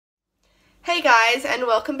Hey guys, and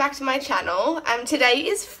welcome back to my channel. Today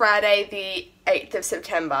is Friday the 8th of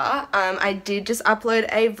September. I did just upload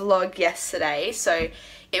a vlog yesterday, so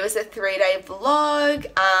it was a 3-day vlog.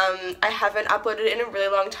 I haven't uploaded it in a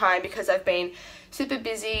really long time because I've been super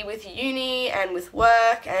busy with uni and with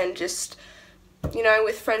work and just, you know,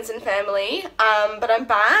 with friends and family. But I'm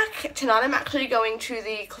back. Tonight I'm actually going to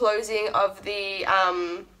the closing of the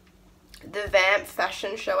Melbourne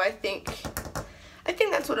Fashion show, I think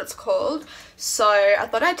that's what it's called. So I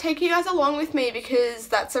thought I'd take you guys along with me because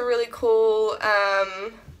that's a really cool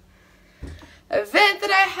event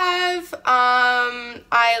that I have.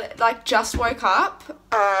 I just woke up.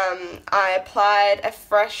 I applied a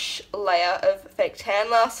fresh layer of fake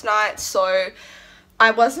tan last night, so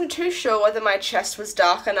I wasn't too sure whether my chest was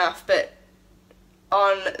dark enough, but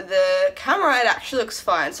on the camera it actually looks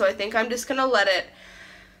fine, so I think I'm just gonna let it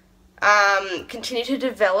continue to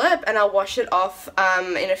develop, and I'll wash it off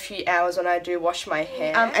in a few hours when I do wash my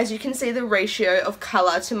hair. As you can see, the ratio of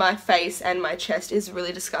colour to my face and my chest is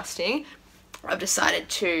really disgusting. I've decided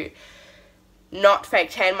to not fake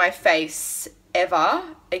tan my face ever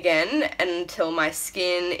again until my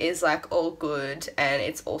skin is like all good and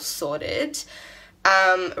it's all sorted.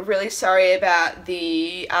 Really sorry about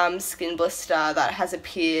the skin blister that has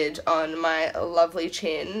appeared on my lovely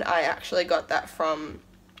chin. I actually got that from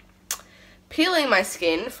peeling my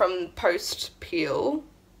skin from post peel,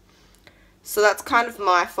 so that's kind of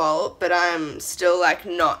my fault, but I'm still like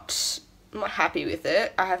not happy with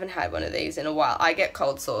it. I haven't had one of these in a while. I get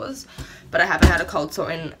cold sores, but I haven't had a cold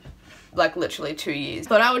sore in like literally 2 years.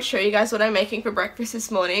 Thought I would show you guys what I'm making for breakfast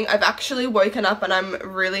this morning. I've actually woken up and I'm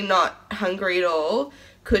really not hungry at all.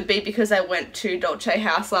 Could be because I went to Dolce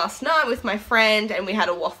House last night with my friend and we had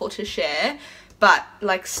a waffle to share, but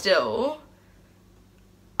like still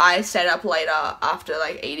I stayed up later after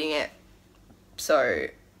like eating it, so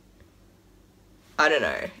I don't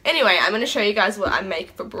know. Anyway, I'm going to show you guys what I make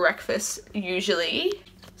for breakfast usually.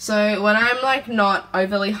 So when I'm like not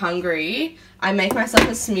overly hungry, I make myself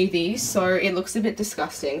a smoothie, so it looks a bit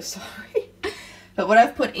disgusting, sorry. But what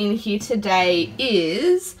I've put in here today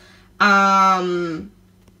is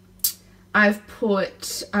I've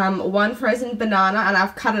put one frozen banana, and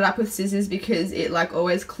I've cut it up with scissors because it like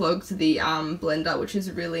always clogs the blender, which is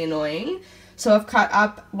really annoying. So I've cut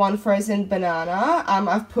up one frozen banana.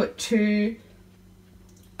 I've put 2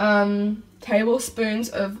 tablespoons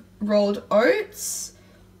of rolled oats,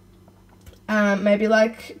 maybe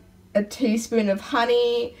like a teaspoon of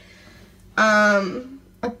honey,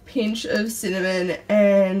 a pinch of cinnamon,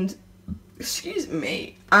 and excuse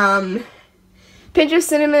me, pinch of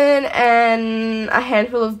cinnamon and a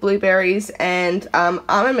handful of blueberries and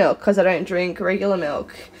almond milk because I don't drink regular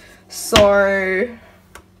milk. So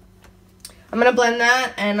I'm going to blend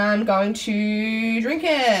that and I'm going to drink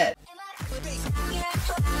it.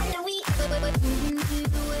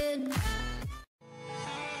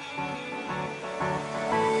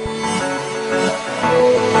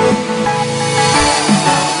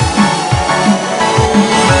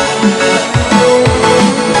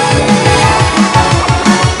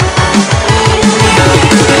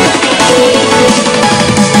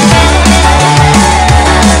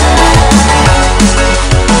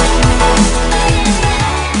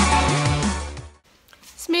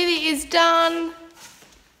 Smoothie is done.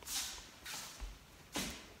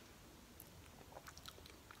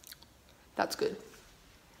 That's good.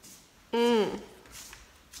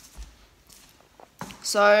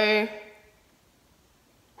 So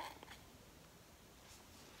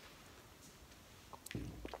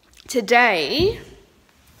today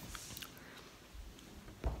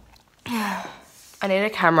I need a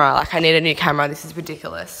camera. Like I need a new camera. This is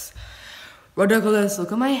ridiculous. Ridiculous.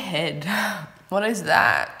 Look at my head. What is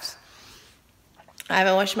that? I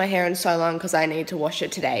haven't washed my hair in so long because I need to wash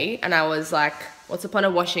it today. And I was like, what's the point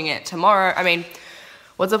of washing it tomorrow? I mean,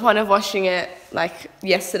 what's the point of washing it like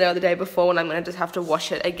yesterday or the day before when I'm going to just have to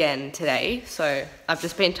wash it again today? So I've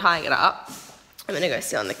just been tying it up. I'm going to go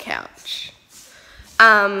sit on the couch.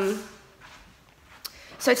 So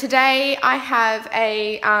today I have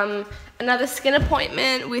a another skin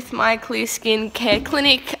appointment with my Clear Skin Care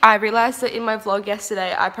Clinic. I realised that in my vlog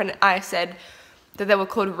yesterday I said that they were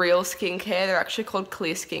called Real Skincare. They're actually called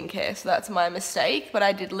Clear Skincare, so that's my mistake, but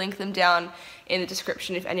I did link them down in the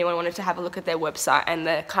description if anyone wanted to have a look at their website and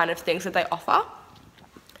the kind of things that they offer.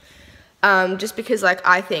 Just because like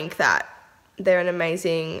I think that they're an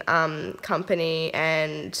amazing company,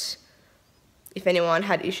 and if anyone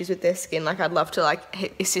had issues with their skin, like I'd love to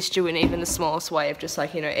like assist you in even the smallest way of just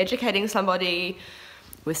like, you know, educating somebody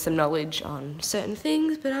with some knowledge on certain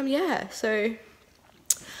things. But yeah, so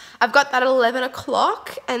I've got that at 11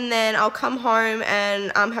 o'clock, and then I'll come home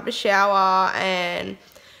and have a shower and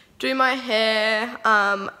do my hair.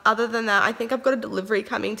 Other than that, I think I've got a delivery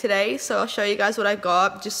coming today, so I'll show you guys what I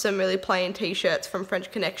got. Just some really plain t-shirts from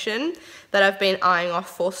French Connection that I've been eyeing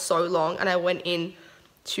off for so long, and I went in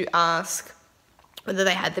to ask whether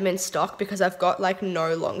they had them in stock because I've got like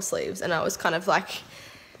no long sleeves, and I was kind of like,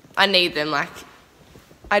 I need them. Like,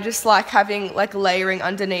 I just like having like layering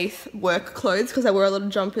underneath work clothes because I wear a lot of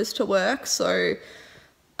jumpers to work. So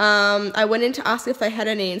I went in to ask if they had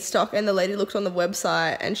any in stock, and the lady looked on the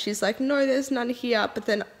website and she's like, no, there's none here. But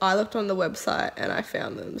then I looked on the website and I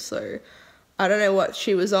found them. So I don't know what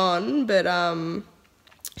she was on, but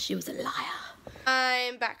she was a liar.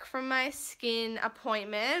 I'm back from my skin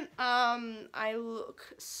appointment. I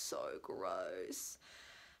look so gross.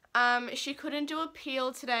 She couldn't do a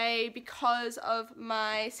peel today because of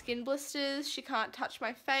my skin blisters. She can't touch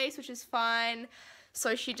my face, which is fine.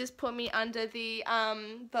 So she just put me under the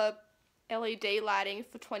LED lighting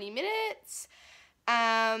for 20 minutes,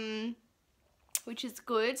 which is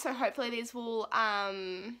good. So hopefully these will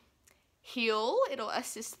heal. It'll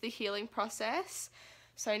assist the healing process.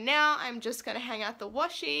 So now I'm just going to hang out the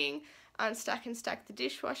washing, unstack and stack the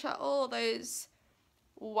dishwasher, all those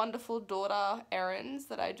wonderful daughter errands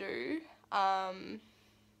that I do. I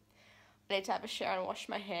need to have a shower and wash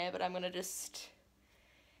my hair, but I'm going to just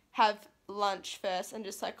have lunch first and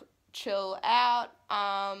just like chill out.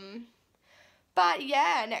 But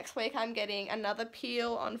yeah, next week I'm getting another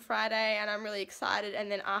peel on Friday and I'm really excited,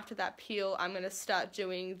 and then after that peel I'm going to start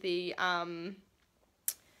doing the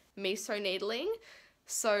meso needling.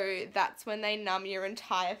 So that's when they numb your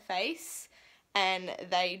entire face and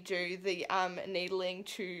they do the needling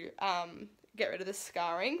to get rid of the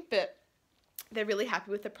scarring. But they're really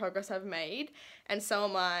happy with the progress I've made, and so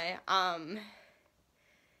am I.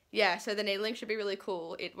 Yeah, so the needling should be really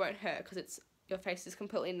cool. It won't hurt because your face is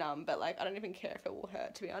completely numb, but like I don't even care if it will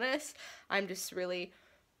hurt, to be honest. I'm just really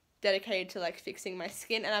dedicated to like fixing my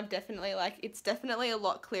skin, and I've definitely like, it's definitely a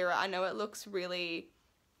lot clearer. I know it looks really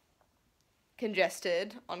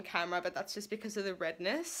congested on camera, but that's just because of the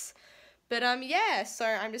redness. But yeah, so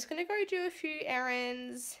I'm just gonna go do a few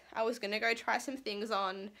errands. I was gonna go try some things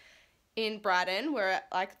on in Brighton, where at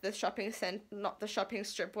like the shopping centre, not the shopping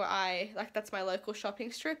strip where like that's my local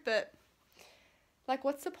shopping strip, but like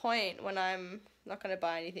what's the point when I'm not gonna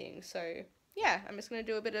buy anything? So yeah, I'm just gonna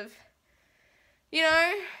do a bit of, you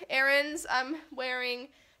know, errands. I'm wearing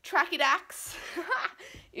tracky dacks.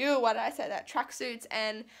 Ew, why did I say that? Tracksuits,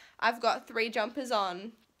 and I've got 3 jumpers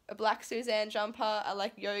on. A black Suzanne jumper, a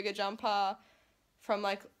like yoga jumper from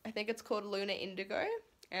like, I think it's called Luna Indigo,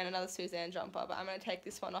 and another Suzanne jumper. But I'm going to take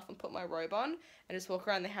this one off and put my robe on and just walk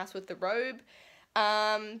around the house with the robe.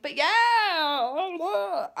 But yeah,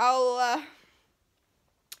 I'll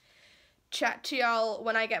chat to y'all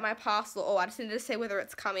when I get my parcel. Oh, I just need to say whether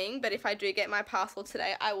it's coming, but if I do get my parcel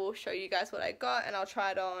today, I will show you guys what I got and I'll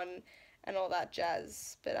try it on and all that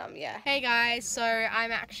jazz. But yeah. Hey guys, so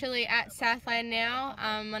I'm actually at Southland now.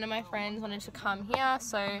 One of my friends wanted to come here,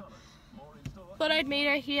 so thought I'd meet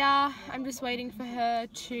her here. I'm just waiting for her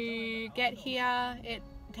to get here. It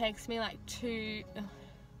takes me like 2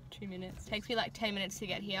 minutes. Takes me like 10 minutes to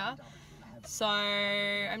get here. So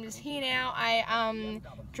I'm just here now. I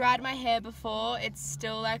dried my hair before. It's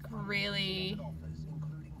still like really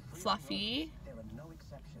fluffy.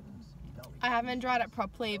 I haven't dried it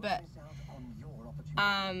properly, but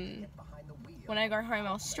when I go home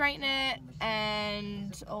I'll straighten it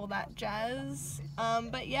and all that jazz.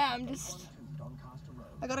 But yeah,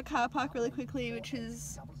 I got a car park really quickly, which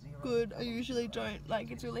is good. I usually don't, like,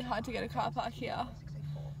 it's really hard to get a car park here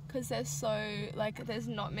because there's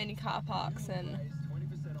not many car parks, and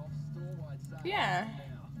yeah.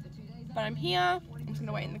 But I'm here. I'm just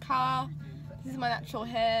gonna wait in the car. This is my natural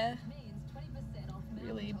hair.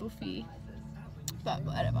 Really buffy, but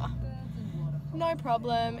whatever. No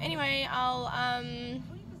problem. Anyway, I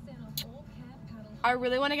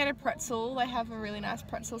really want to get a pretzel. They have a really nice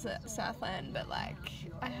pretzels at Southland, but like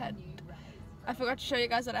I forgot to show you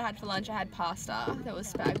guys what I had for lunch. I had pasta. There was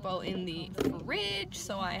spag bowl in the fridge,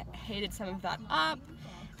 so I heated some of that up.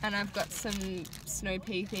 And I've got some snow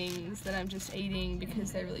pea things that I'm just eating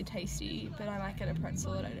because they're really tasty, but I might get a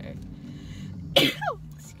pretzel, I don't know.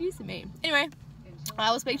 Excuse me. Anyway, I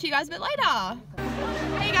will speak to you guys a bit later.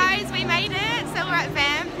 Hey guys, we made it. So we're at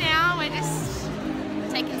Vamp now. We're just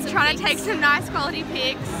trying to take some nice quality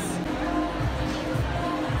pics.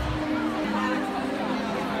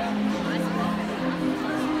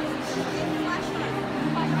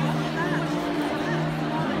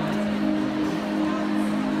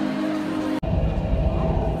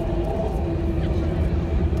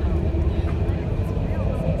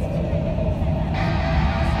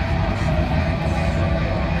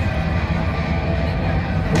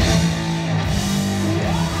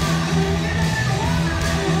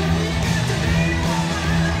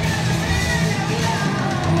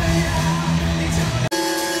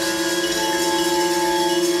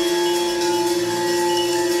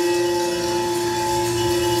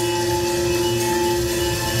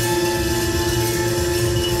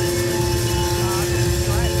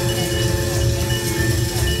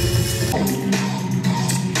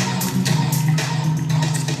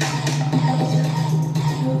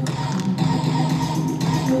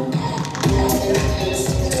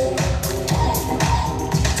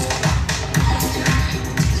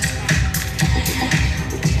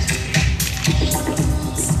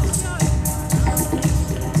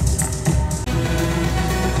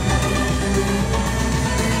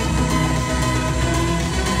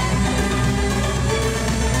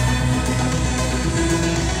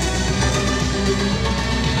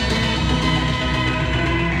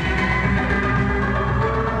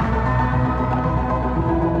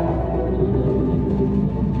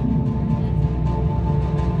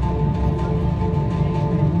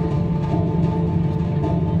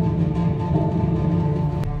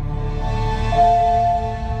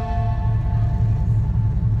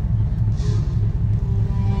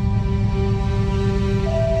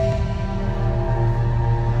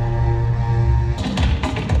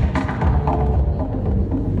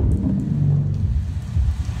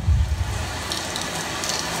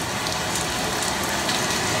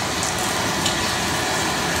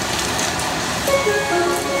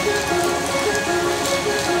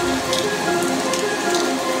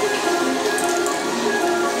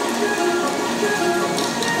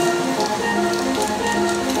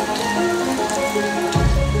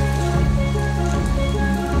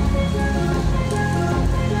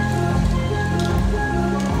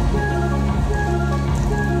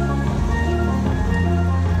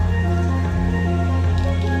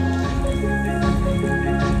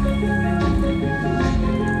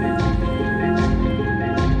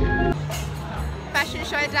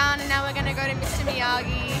 and now we're gonna go to Mr.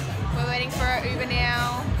 Miyagi. We're waiting for our Uber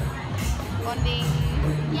now. Bonding.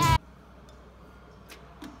 Yeah.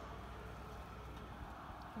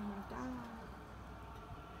 Oh my god.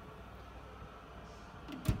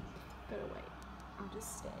 Gotta wait. I'll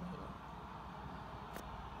just stand here.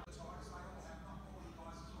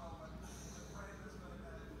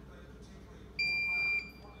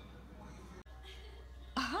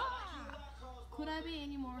 Could I be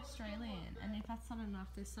any more Australian? And if that's not enough,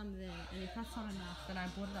 there's some there. And if that's not enough, then I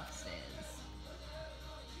bought it upstairs.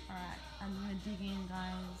 Alright, I'm gonna dig in,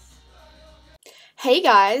 guys. Hey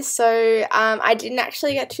guys, so I didn't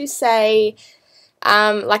actually get to say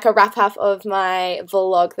like a wrap up of my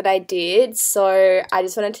vlog that I did, so I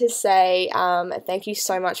just wanted to say thank you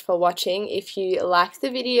so much for watching. If you liked the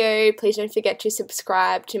video, please don't forget to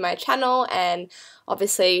subscribe to my channel and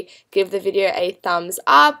obviously give the video a thumbs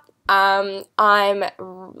up. I'm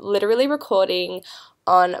literally recording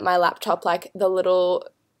on my laptop, like the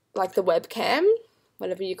webcam,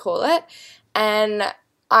 whatever you call it, and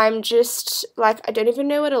I'm just like, I don't even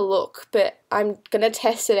know where to look, but I'm gonna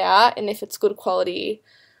test it out, and if it's good quality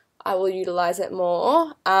I will utilize it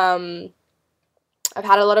more. I've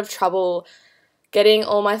had a lot of trouble getting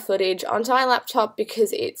all my footage onto my laptop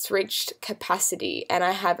because it's reached capacity, and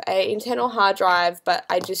I have an internal hard drive, but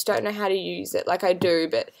I just don't know how to use it. Like, I do,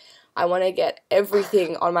 but I want to get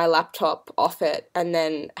everything on my laptop off it and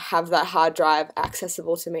then have that hard drive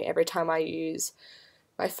accessible to me every time I use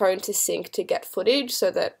my phone to sync to get footage,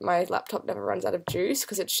 so that my laptop never runs out of juice,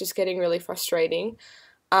 because it's just getting really frustrating.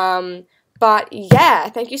 But yeah,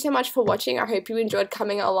 thank you so much for watching. I hope you enjoyed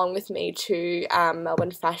coming along with me to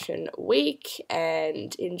Melbourne Fashion Week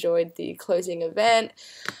and enjoyed the closing event.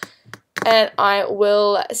 And I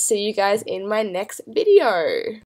will see you guys in my next video.